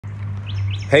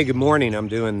Hey, good morning. I'm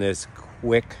doing this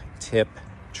quick tip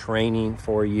training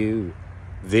for you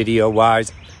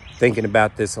video-wise. Thinking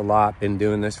about this a lot. Been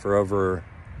doing this for over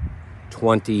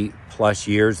 20 plus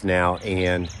years now.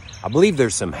 And I believe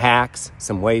there's some hacks,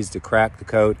 some ways to crack the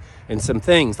code, and some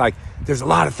things like there's a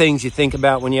lot of things you think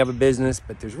about when you have a business,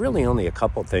 but there's really only a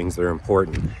couple things that are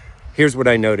important. Here's what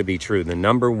I know to be true. The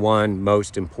number one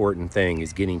most important thing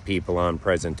is getting people on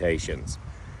presentations.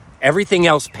 Everything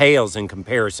else pales in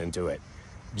comparison to it.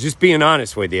 Just being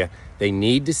honest with you, they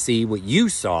need to see what you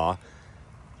saw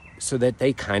so that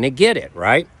they kind of get it,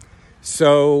 right?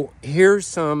 So here's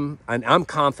some, and I'm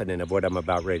confident of what I'm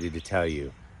about ready to tell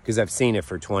you because I've seen it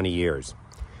for 20 years.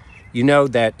 You know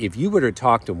that if you were to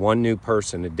talk to one new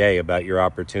person a day about your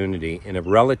opportunity in a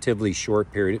relatively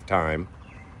short period of time,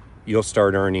 you'll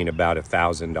start earning about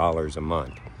 $1,000 a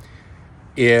month.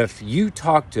 If you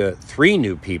talk to 3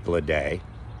 new people a day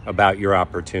about your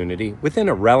opportunity within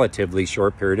a relatively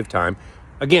short period of time,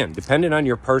 again, depending on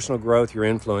your personal growth, your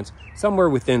influence, somewhere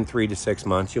within 3 to 6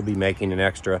 months, you'll be making an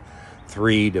extra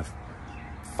 $3,000 to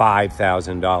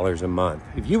 $5,000 a month.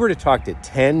 If you were to talk to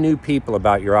 10 new people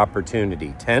about your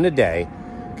opportunity, 10 a day,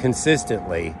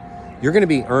 consistently, you're going to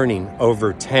be earning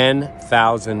over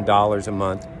 $10,000 a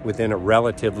month within a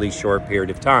relatively short period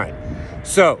of time.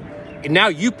 So now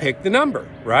you pick the number,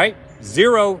 right?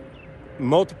 0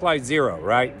 multiply 0,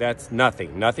 right? That's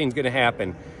nothing. Nothing's going to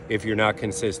happen if you're not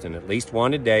consistent. At least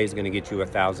one a day is going to get you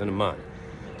 $1,000 a month.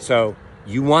 So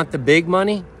you want the big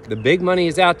money? The big money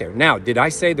is out there. Now, did I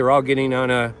say they're all getting on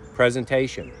a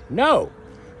presentation? No,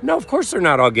 of course they're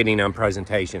not all getting on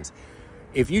presentations.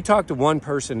 If you talk to one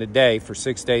person a day for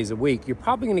 6 days a week, you're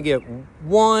probably going to get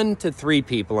 1 to 3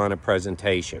 people on a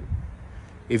presentation.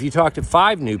 If you talk to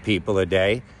 5 new people a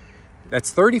day,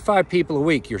 that's 35 people a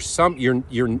week.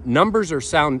 Your numbers are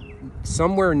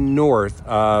somewhere north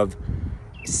of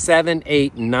 7,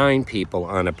 8, 9 people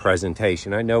on a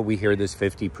presentation. I know we hear this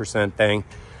 50% thing,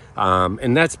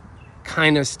 and that's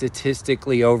kind of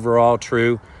statistically overall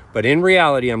true. But in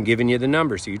reality, I'm giving you the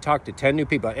numbers. So you talk to 10 new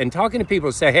people, and talking to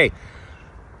people say, hey,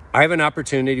 I have an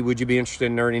opportunity. Would you be interested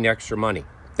in earning extra money?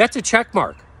 That's a check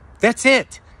mark. That's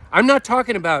it. I'm not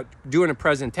talking about doing a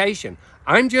presentation.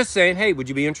 I'm just saying, hey, would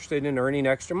you be interested in earning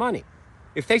extra money?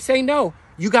 If they say no,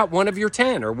 you got one of your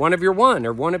 10 or one of your 1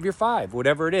 or one of your 5,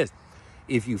 whatever it is.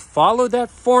 If you follow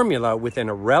that formula within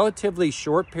a relatively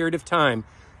short period of time,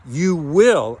 you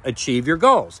will achieve your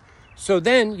goals. So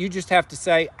then you just have to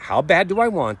say, how bad do I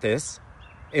want this?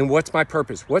 And what's my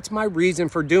purpose? What's my reason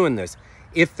for doing this?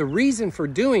 If the reason for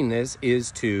doing this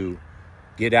is to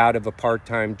get out of a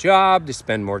part-time job, to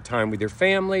spend more time with your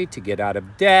family, to get out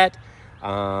of debt,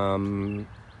 to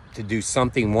do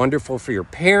something wonderful for your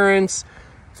parents,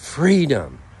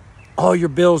 freedom, all your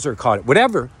bills are caught,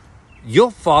 whatever, you'll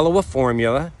follow a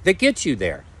formula that gets you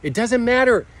there. It doesn't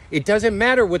matter. It doesn't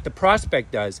matter what the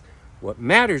prospect does. What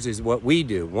matters is what we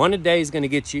do. 1 a day is going to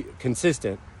get you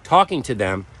consistent. Talking to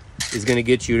them is going to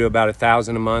get you to about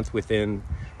 $1,000 a month within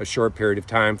a short period of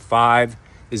time. 5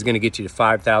 is going to get you to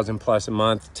 5,000 plus a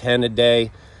month. 10 a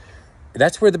day.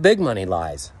 That's where the big money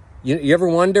lies. You ever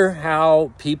wonder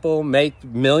how people make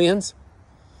millions?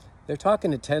 They're talking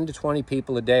to 10 to 20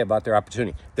 people a day about their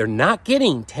opportunity. They're not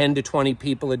getting 10 to 20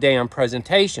 people a day on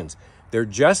presentations. They're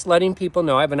just letting people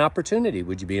know, I have an opportunity.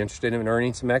 Would you be interested in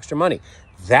earning some extra money?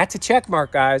 That's a check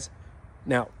mark, guys.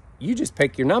 Now, you just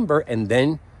pick your number and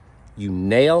then you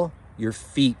nail your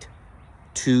feet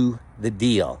to the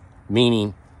deal,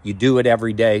 meaning you do it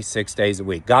every day, 6 days a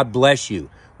week. God bless you.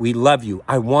 We love you.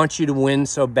 I want you to win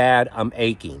so bad, I'm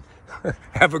aching.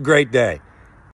 Have a great day.